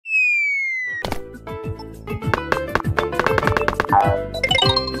I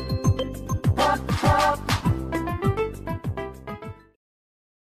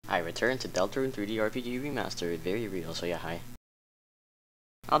returned to Deltarune 3D RPG Remastered, very real, so yeah, hi.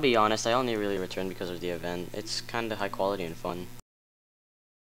 I'll be honest, I only really returned because of the event. It's kinda high quality and fun.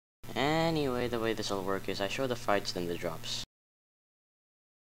 Anyway, the way this will work is I show the fights, then the drops.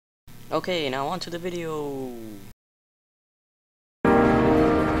 Okay, now on to the video!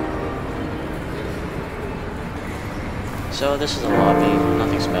 So this is a lobby,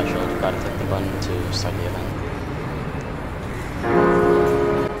 nothing special, you gotta click the button to start the event.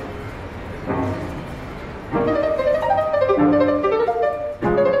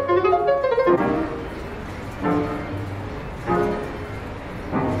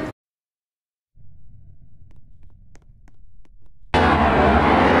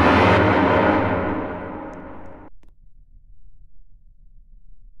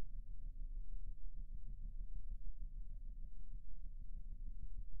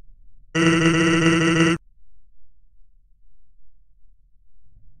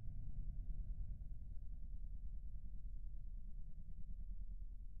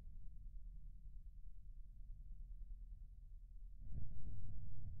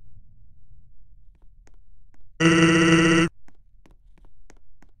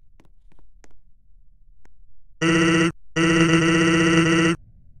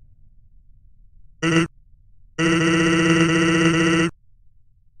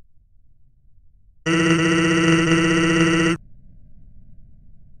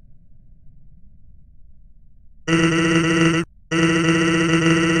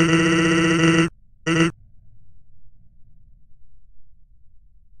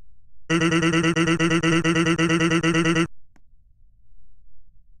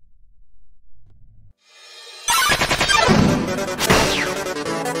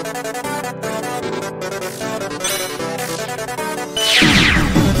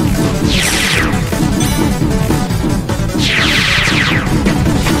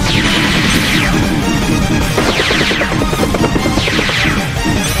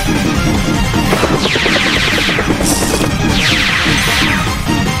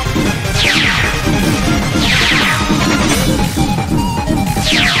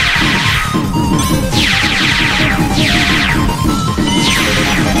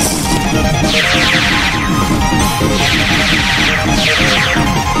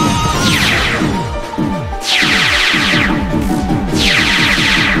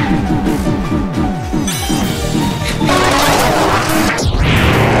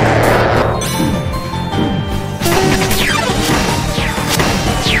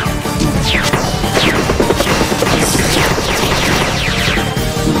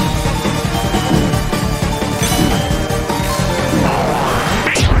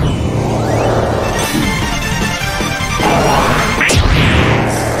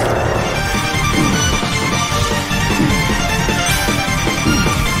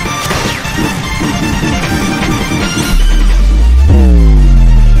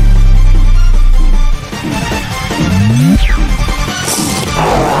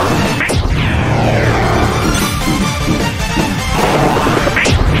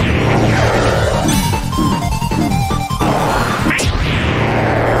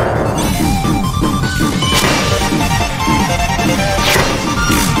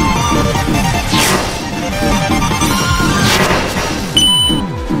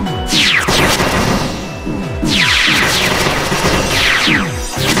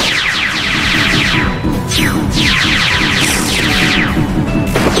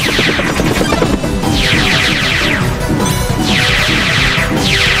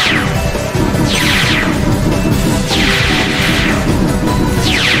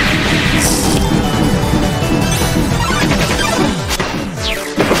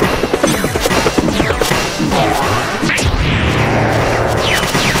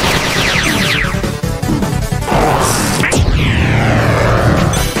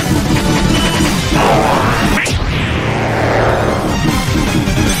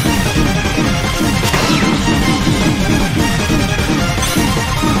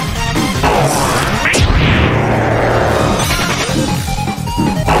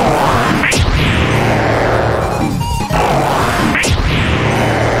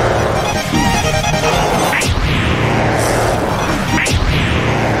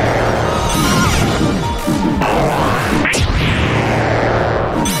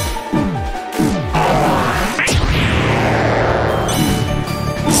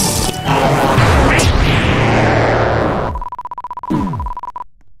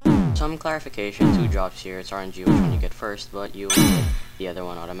 Clarification, 2 drops here, it's RNG which one you get first, but you will get the other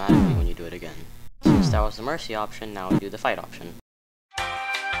one automatically when you do it again. Since that was the mercy option, now we do the fight option.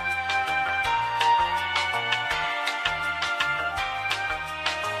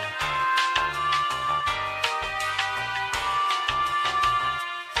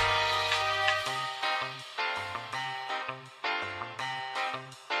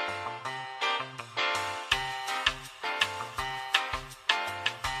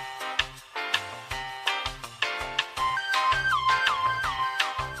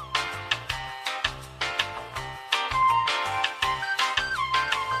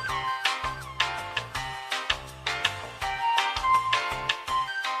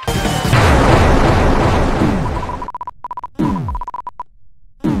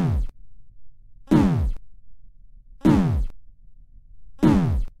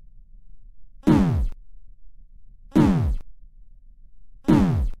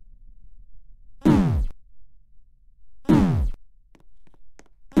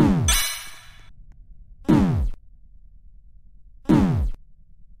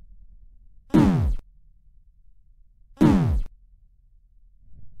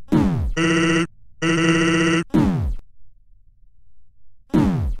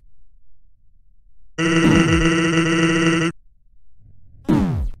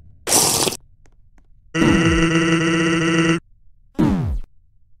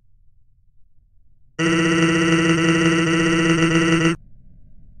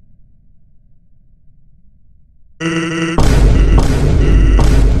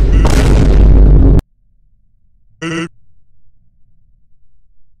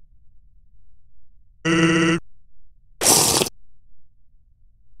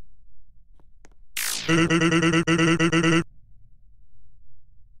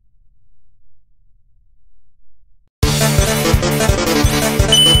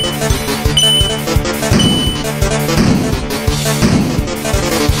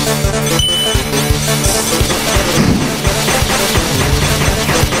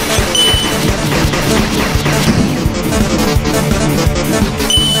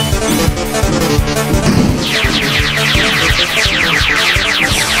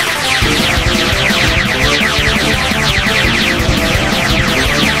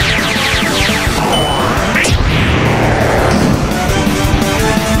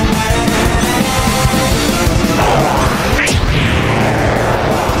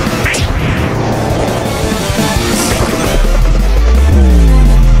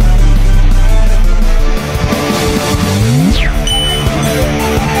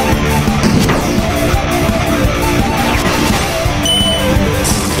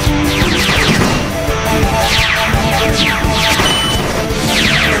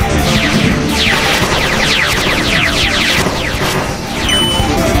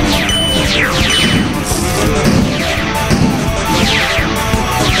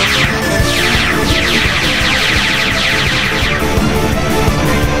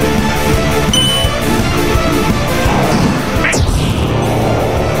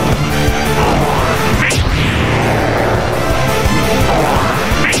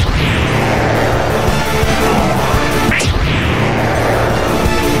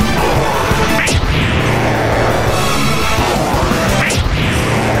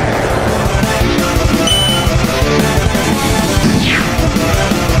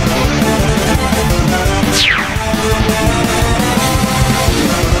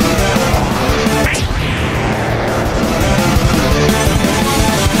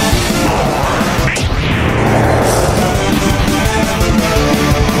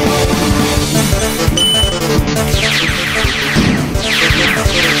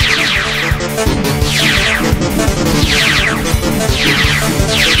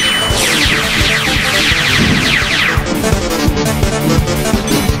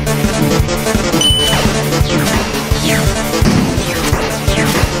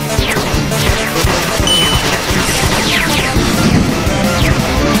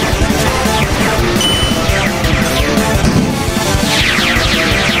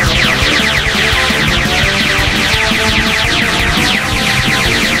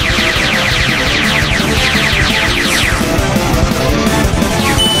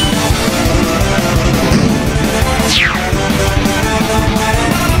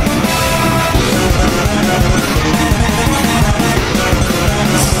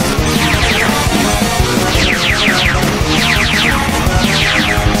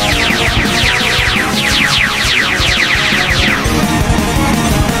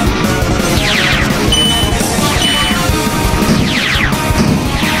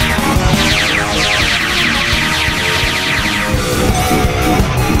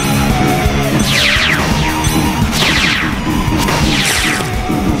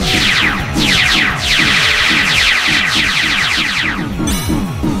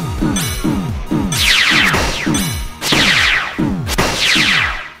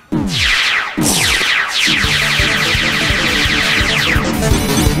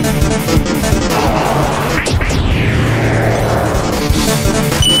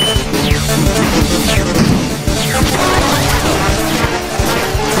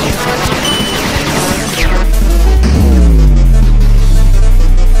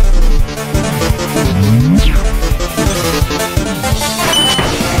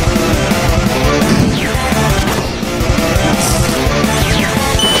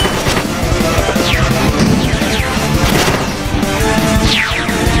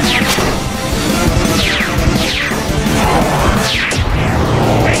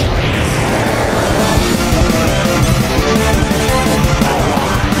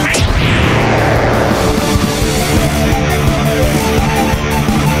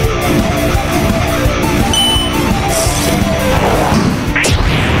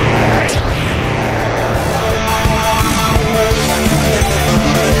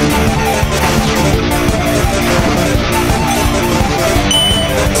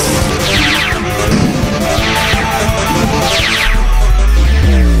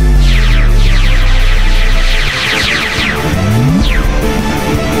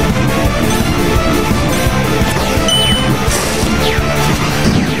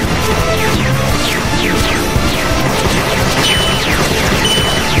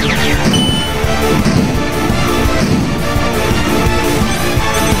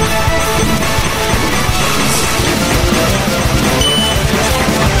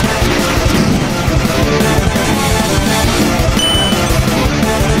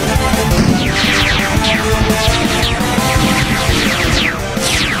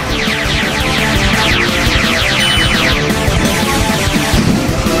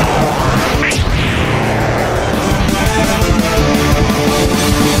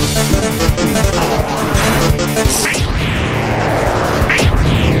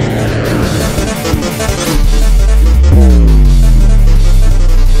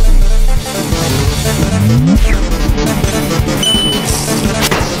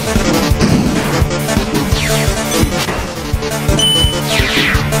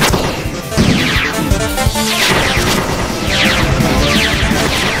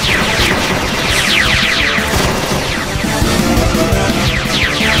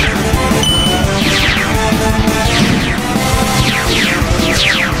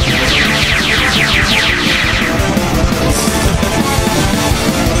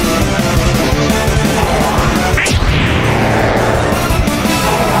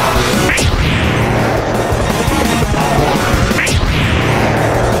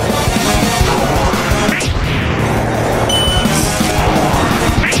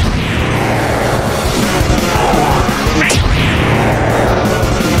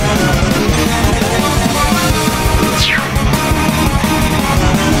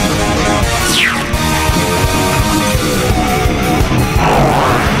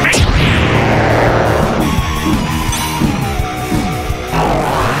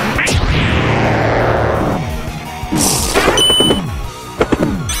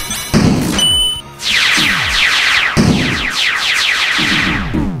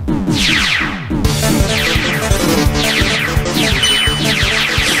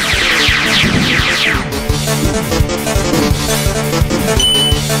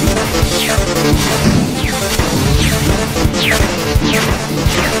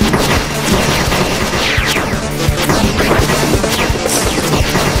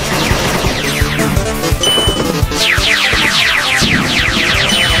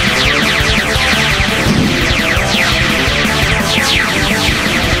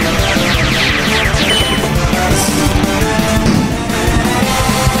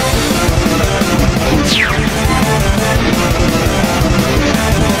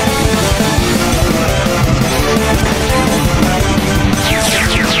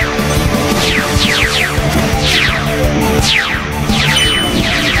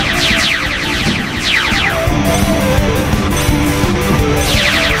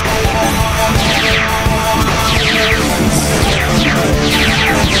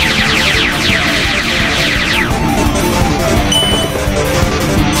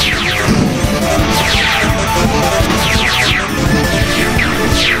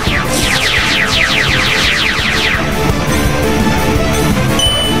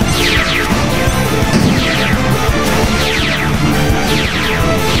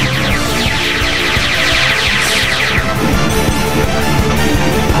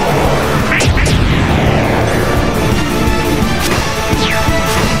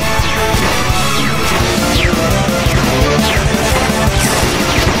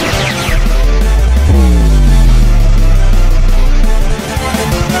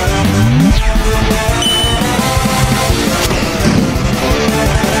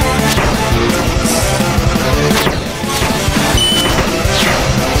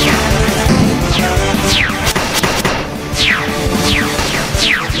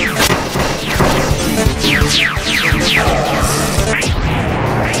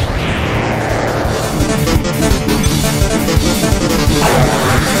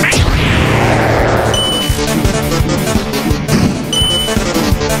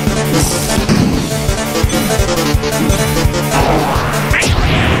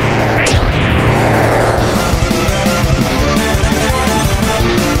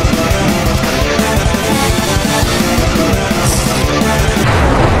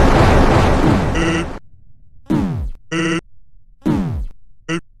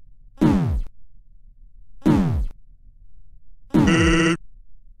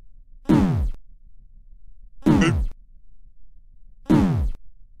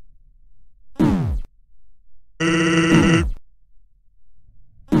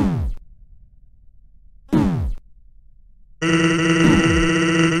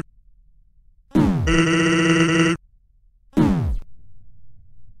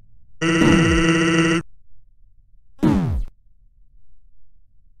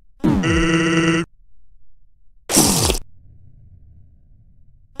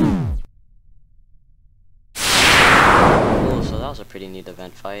 was a pretty neat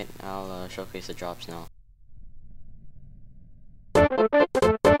event fight. I'll showcase the drops now.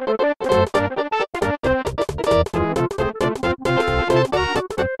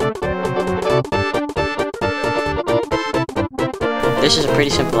 This is a pretty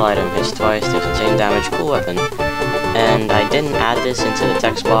simple item, hits twice, deals insane damage, cool weapon. And I didn't add this into the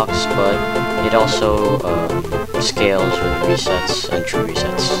text box, but it also scales with resets and true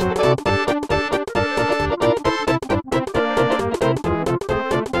resets.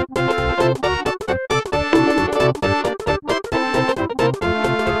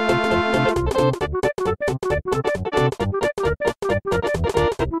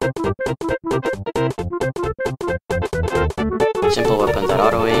 Simple weapon that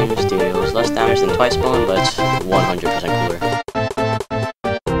auto-aims, deals less damage than twice bone, but it's 100% cooler.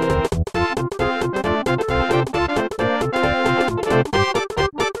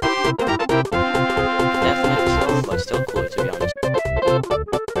 Definitely slow, but still cooler to be honest.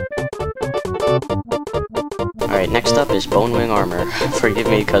 Alright, next up is Bone Wing Armor. Forgive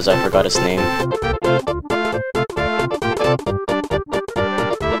me because I forgot its name.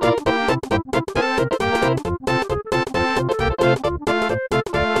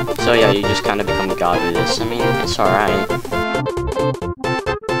 So yeah, you just kind of become a god with this. I mean, it's alright.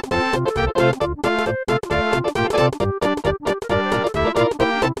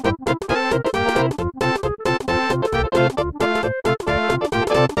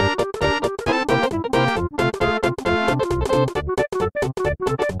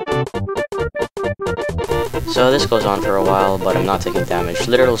 So this goes on for a while, but I'm not taking damage.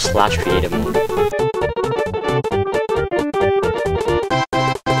 Literal slash creative mode.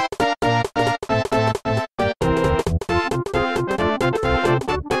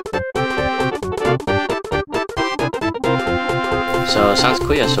 So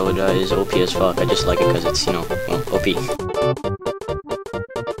Sans-Kuya soda is OP as fuck. I just like it because it's, you know, well, OP.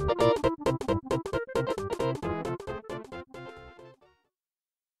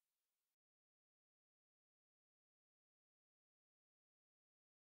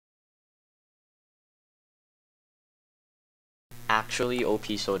 Actually, OP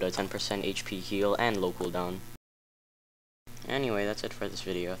soda, 10% HP heal and low cooldown. Anyway, that's it for this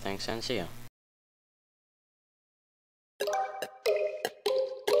video. Thanks and see ya.